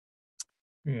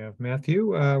We have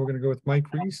Matthew. We're going to go with Mike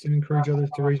Reese and encourage others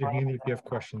to raise your hand if you have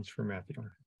questions for Matthew.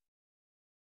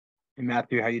 Hey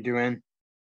Matthew, how you doing?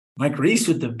 Mike Reese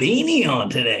with the beanie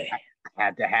on today.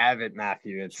 Had to have it,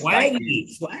 Matthew. It's like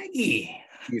Swaggy.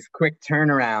 these quick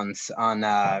turnarounds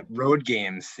on road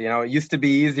games. It used to be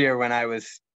easier when I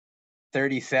was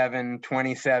 37,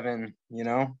 27,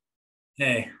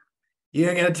 Hey, you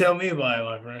ain't gonna tell me about it,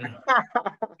 my friend.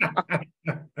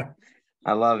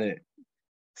 I love it.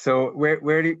 So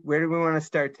where do we want to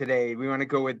start today? We want to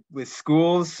go with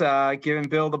schools giving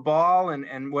Bill the ball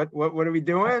and what are we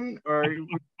doing? Or we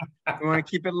want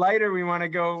to keep it light, or we want to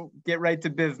go get right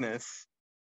to business?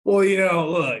 Well,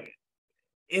 look,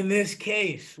 in this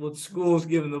case, with schools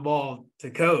giving the ball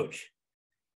to coach,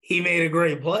 he made a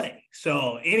great play.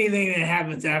 So anything that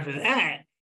happens after that,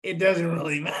 it doesn't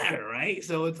really matter, right?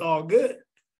 So it's all good.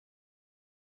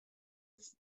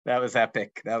 That was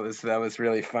epic. That was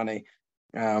really funny.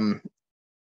 I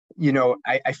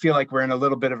feel like we're in a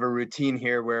little bit of a routine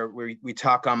here where we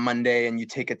talk on Monday and you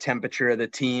take a temperature of the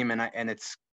team and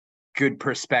it's good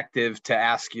perspective to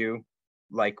ask you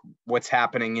like what's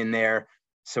happening in there.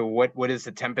 So what is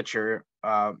the temperature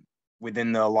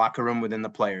within the locker room, within the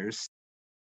players?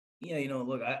 Yeah,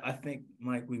 look, I think,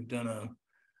 Mike, we've done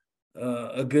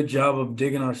a good job of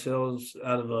digging ourselves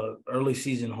out of a early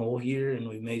season hole here, and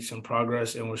we've made some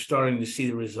progress, and we're starting to see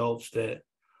the results that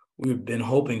we've been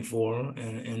hoping for,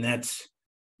 and that's,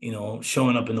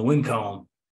 showing up in the win column.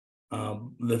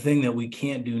 The thing that we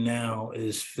can't do now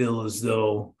is feel as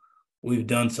though we've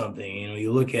done something.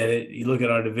 You look at it, you look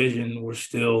at our division, we're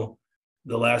still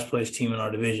the last place team in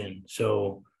our division.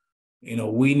 So,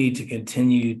 we need to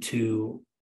continue to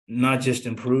not just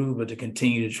improve, but to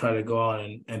continue to try to go out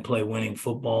and play winning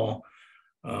football.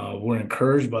 We're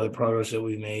encouraged by the progress that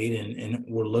we've made, and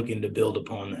we're looking to build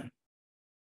upon that.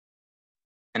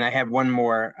 And I have one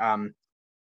more.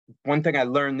 One thing I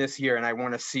learned this year, and I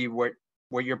want to see what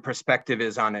your perspective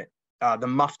is on it. The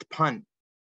muffed punt.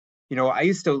 I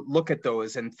used to look at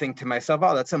those and think to myself,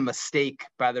 oh, that's a mistake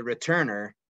by the returner,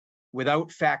 without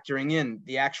factoring in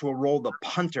the actual role the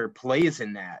punter plays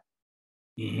in that.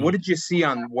 Mm-hmm. What did you see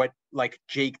on what like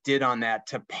Jake did on that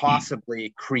to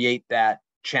possibly create that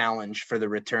challenge for the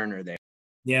returner there?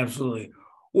 Yeah, absolutely.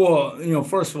 Well,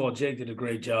 first of all, Jake did a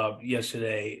great job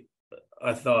yesterday.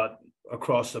 I thought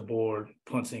across the board,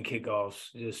 punts and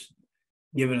kickoffs, just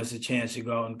giving us a chance to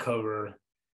go out and cover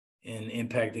and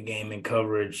impact the game in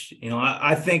coverage.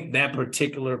 I think that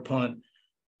particular punt,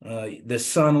 the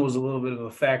sun was a little bit of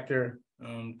a factor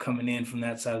coming in from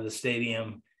that side of the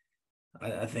stadium.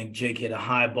 I think Jake hit a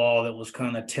high ball that was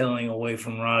kind of tailing away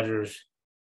from Rodgers.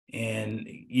 And,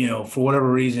 for whatever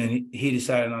reason, he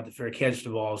decided not to fair catch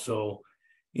the ball. So,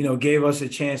 gave us a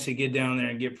chance to get down there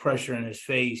and get pressure in his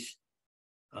face.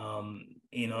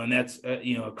 And that's,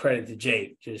 a credit to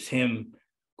Jake, just him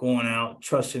going out,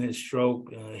 trusting his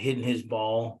stroke, hitting his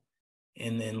ball,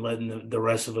 and then letting the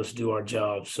rest of us do our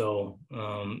job. So,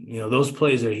 those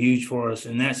plays are huge for us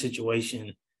in that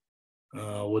situation.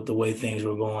 With the way things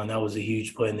were going, that was a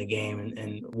huge play in the game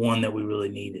and one that we really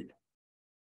needed.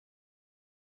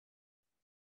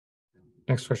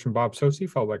 Next question, Bob Socci,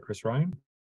 followed by Chris Ryan.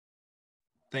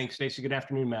 Thanks, Stacey. Good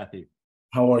afternoon, Matthew.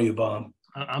 How are you, Bob?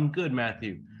 I'm good,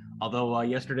 Matthew. Although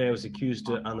yesterday I was accused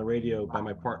on the radio by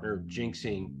my partner of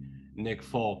jinxing Nick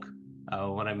Folk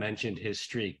when I mentioned his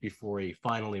streak before he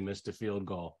finally missed a field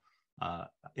goal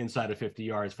inside of 50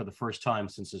 yards for the first time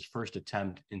since his first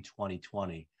attempt in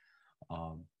 2020.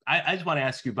 I just want to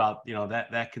ask you about,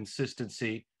 that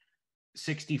consistency,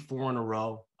 64 in a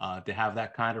row, to have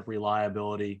that kind of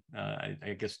reliability.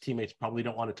 I guess teammates probably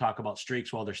don't want to talk about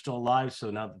streaks while they're still alive.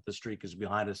 So now that the streak is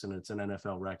behind us and it's an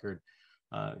NFL record,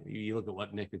 you look at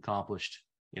what Nick accomplished,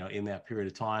 in that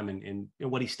period of time and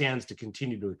what he stands to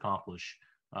continue to accomplish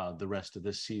the rest of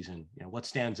this season. What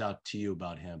stands out to you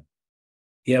about him?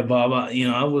 Yeah, Bob,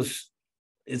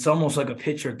 it's almost like a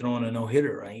pitcher throwing a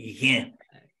no-hitter, right?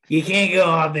 You can't go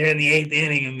out there in the eighth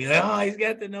inning and be like, oh, he's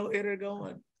got the no-hitter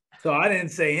going. So I didn't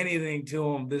say anything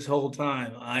to him this whole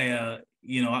time.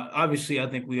 Obviously I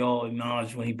think we all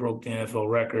acknowledged when he broke the NFL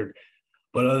record.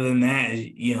 But other than that,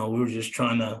 we were just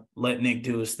trying to let Nick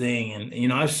do his thing.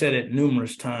 And, I've said it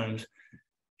numerous times.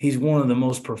 He's one of the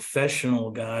most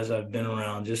professional guys I've been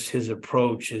around. Just his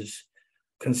approach, his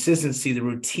consistency, the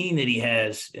routine that he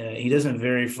has. He doesn't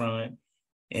vary from it.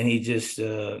 And he just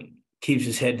keeps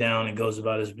his head down and goes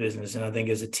about his business. And I think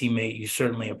as a teammate, you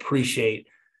certainly appreciate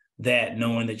that,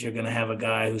 knowing that you're going to have a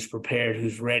guy who's prepared,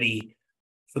 who's ready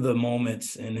for the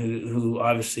moments, and who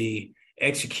obviously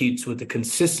executes with the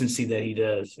consistency that he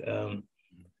does.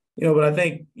 But I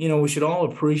think, we should all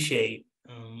appreciate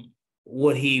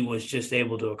what he was just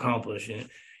able to accomplish. And,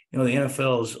 the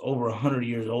NFL is over 100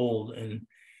 years old, and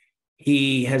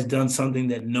he has done something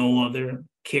that no other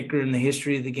kicker in the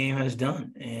history of the game has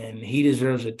done. And he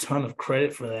deserves a ton of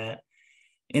credit for that.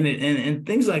 And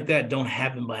things like that don't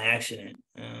happen by accident.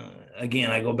 Again,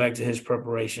 I go back to his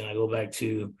preparation. I go back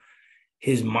to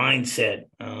his mindset.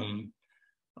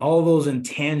 All those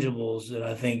intangibles that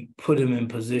I think put him in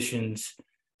positions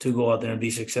to go out there and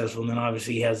be successful. And then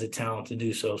obviously he has the talent to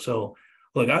do so. So,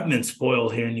 look, I've been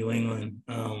spoiled here in New England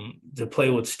to play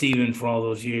with Steven for all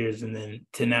those years and then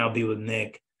to now be with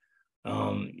Nick.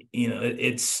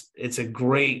 It's a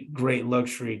great, great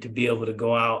luxury to be able to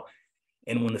go out,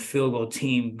 and when the field goal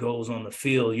team goes on the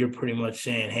field, you're pretty much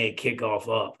saying, hey, kickoff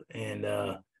up. And,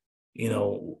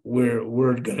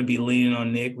 we're going to be leaning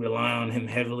on Nick, rely on him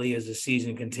heavily as the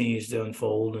season continues to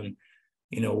unfold. And,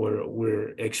 we're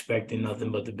expecting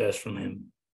nothing but the best from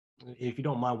him. If you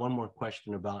don't mind, one more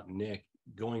question about Nick.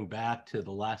 Going back to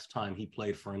the last time he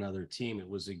played for another team, it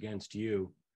was against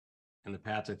you and the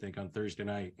Pats, I think, on Thursday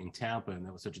night in Tampa. And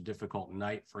that was such a difficult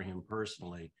night for him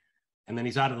personally. And then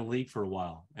he's out of the league for a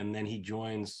while. And then he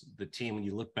joins the team. When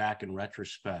you look back in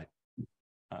retrospect,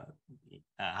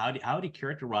 how do you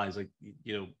characterize,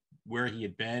 where he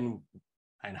had been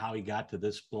and how he got to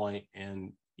this point,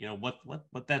 and,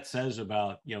 what that says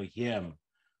about, him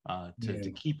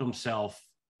to keep himself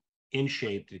in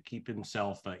shape, to keep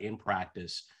himself in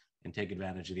practice and take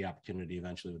advantage of the opportunity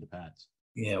eventually with the Pats?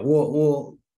 Yeah,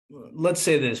 well, let's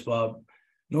say this, Bob.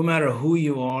 No matter who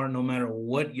you are, no matter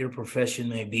what your profession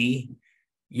may be,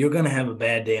 you're going to have a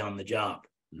bad day on the job.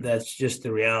 That's just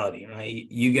the reality, right?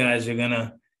 You guys are going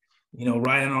to,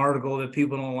 write an article that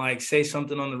people don't like, say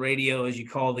something on the radio as you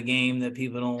call the game that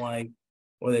people don't like,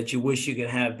 or that you wish you could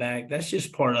have back. That's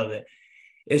just part of it.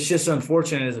 It's just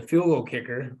unfortunate as a field goal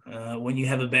kicker, when you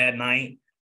have a bad night,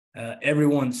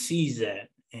 everyone sees that.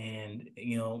 And,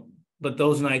 but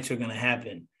those nights are going to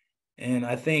happen. And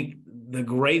I think the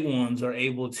great ones are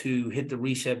able to hit the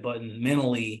reset button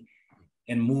mentally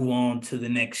and move on to the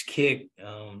next kick,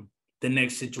 the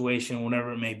next situation,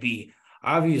 whatever it may be.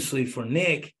 Obviously, for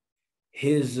Nick,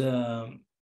 his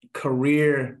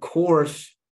career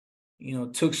course,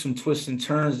 took some twists and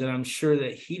turns that I'm sure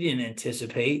that he didn't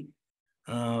anticipate.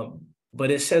 But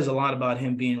it says a lot about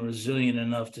him being resilient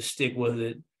enough to stick with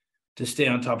it, to stay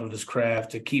on top of his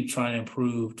craft, to keep trying to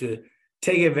improve, to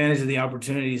take advantage of the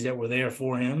opportunities that were there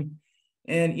for him.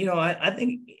 And, I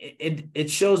think it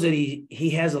shows that he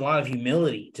has a lot of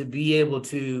humility to be able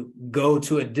to go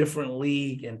to a different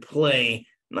league and play.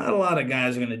 Not a lot of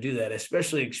guys are going to do that,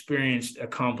 especially experienced,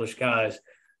 accomplished guys.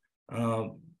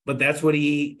 But that's what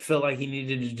he felt like he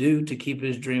needed to do to keep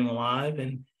his dream alive.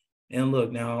 And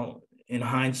look, now in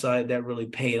hindsight, that really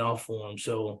paid off for him.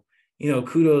 So,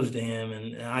 kudos to him.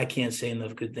 And I can't say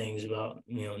enough good things about,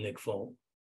 Nick Folk.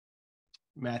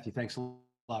 Matthew, thanks a lot.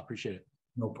 Appreciate it.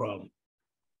 No problem.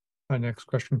 Next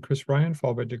question, Chris Ryan,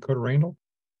 followed by Dakota Randall.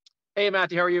 Hey,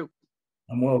 Matthew, how are you?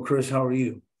 I'm well, Chris. How are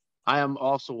you? I am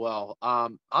also well.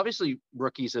 Obviously,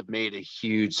 rookies have made a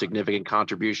huge, significant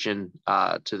contribution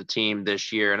to the team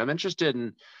this year. And I'm interested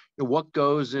in what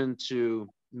goes into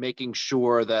making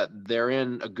sure that they're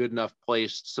in a good enough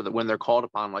place so that when they're called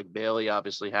upon, like Bailey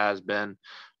obviously has been,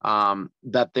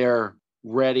 that they're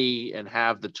ready and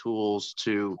have the tools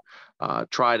to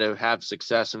try to have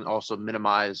success and also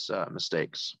minimize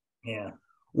mistakes. Yeah.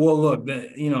 Well, look,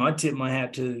 I tip my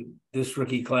hat to this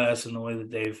rookie class and the way that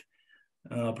they've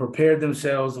prepared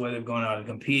themselves, the way they've gone out and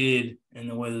competed, and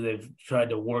the way that they've tried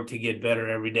to work to get better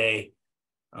every day.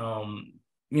 When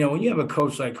you have a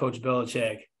coach like Coach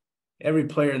Belichick, every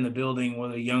player in the building,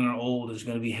 whether young or old, is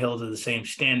going to be held to the same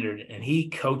standard. And he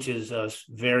coaches us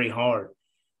very hard.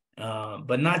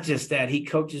 But not just that, he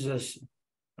coaches us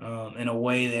in a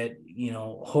way that,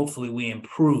 hopefully we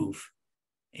improve.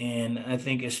 And I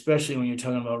think especially when you're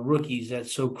talking about rookies,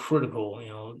 that's so critical,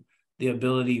 the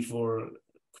ability for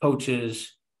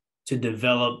coaches to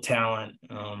develop talent,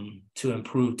 to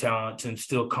improve talent, to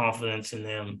instill confidence in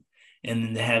them, and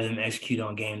then to have them execute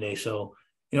on game day. So,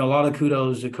 a lot of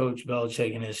kudos to Coach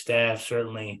Belichick and his staff,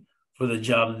 certainly, for the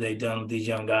job that they've done with these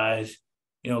young guys.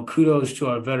 Kudos to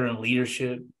our veteran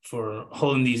leadership for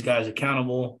holding these guys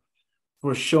accountable,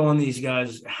 for showing these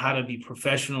guys how to be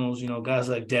professionals, guys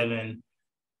like Devin,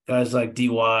 guys like D.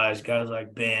 Wise, guys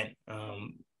like Bent,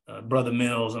 Brother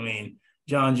Mills,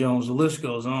 John Jones, the list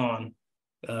goes on,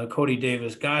 Cody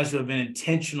Davis, guys who have been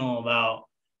intentional about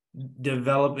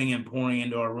developing and pouring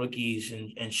into our rookies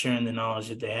and sharing the knowledge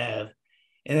that they have.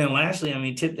 And then lastly,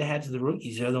 tip the hat to the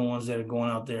rookies. They're the ones that are going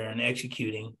out there and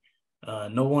executing.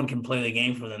 No one can play the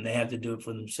game for them. They have to do it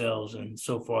for themselves. And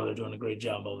so far, they're doing a great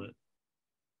job of it.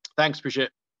 Thanks, appreciate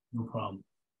it. No problem.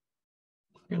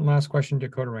 And last question,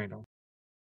 Dakota Randall.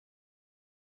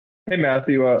 Hey,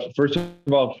 Matthew. First of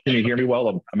all, can you hear me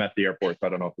well? I'm at the airport, so I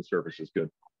don't know if the service is good.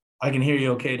 I can hear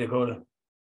you okay, Dakota.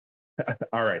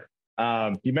 All right.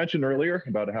 You mentioned earlier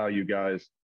about how you guys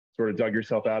sort of dug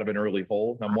yourself out of an early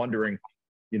hole. I'm wondering,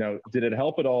 did it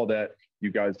help at all that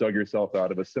you guys dug yourself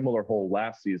out of a similar hole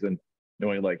last season,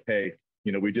 knowing like, hey,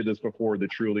 we did this before, there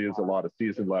truly is a lot of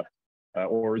season left,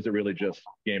 or is it really just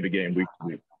game to game, week to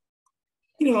week?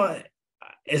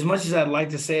 As much as I'd like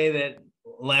to say that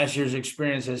last year's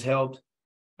experience has helped,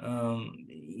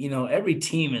 every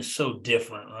team is so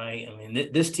different, right? I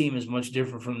mean, this team is much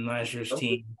different from last year's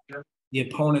team. The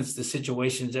opponents, the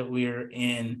situations that we are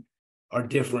in are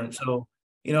different. So,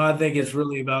 I think it's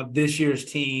really about this year's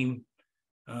team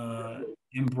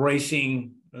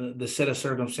embracing the set of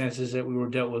circumstances that we were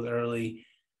dealt with early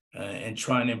and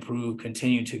trying to improve,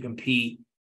 continue to compete,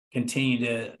 continue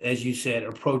to, as you said,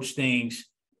 approach things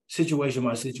situation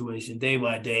by situation, day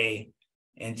by day,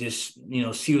 and just,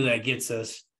 see where that gets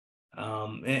us.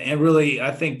 And really,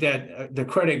 I think that the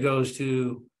credit goes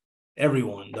to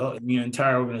everyone, the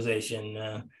entire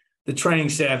organization. The training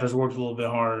staff has worked a little bit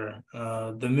harder.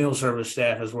 The meal service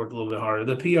staff has worked a little bit harder.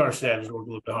 The PR staff has worked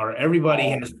a little bit harder. Everybody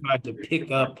has tried to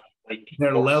pick up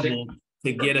their level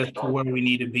to get us to where we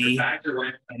need to be.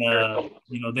 And,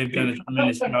 they've done a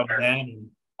tremendous job of that. And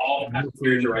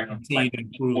hopefully we continue to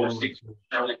improve.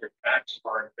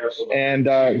 And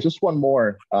just one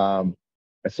more. I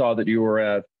saw that you were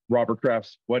at Robert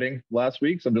Kraft's wedding last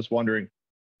week. So I'm just wondering,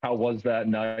 how was that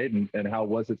night and how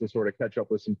was it to sort of catch up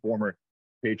with some former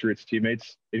Patriots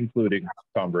teammates, including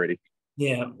Tom Brady?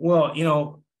 Yeah, well,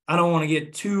 I don't want to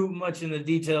get too much in the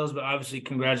details, but obviously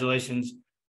congratulations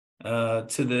to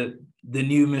the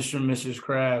new Mr. and Mrs.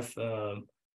 Kraft.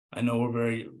 I know we're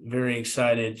very, very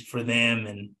excited for them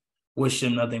and wish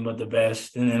them nothing but the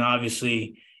best. And then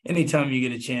obviously, anytime you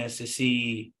get a chance to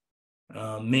see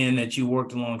men that you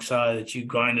worked alongside, that you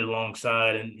grinded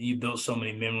alongside, and you built so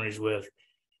many memories with,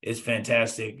 it's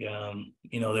fantastic. There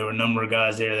were a number of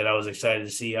guys there that I was excited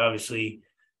to see. Obviously,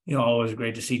 always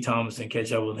great to see Thomas and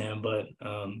catch up with him, but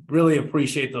really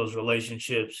appreciate those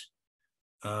relationships.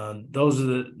 Those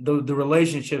are the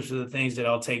relationships are the things that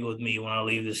I'll take with me when I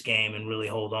leave this game and really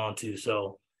hold on to.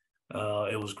 So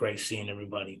it was great seeing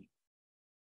everybody.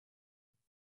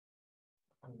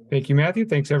 Thank you, Matthew.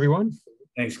 Thanks, everyone.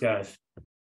 Thanks, guys.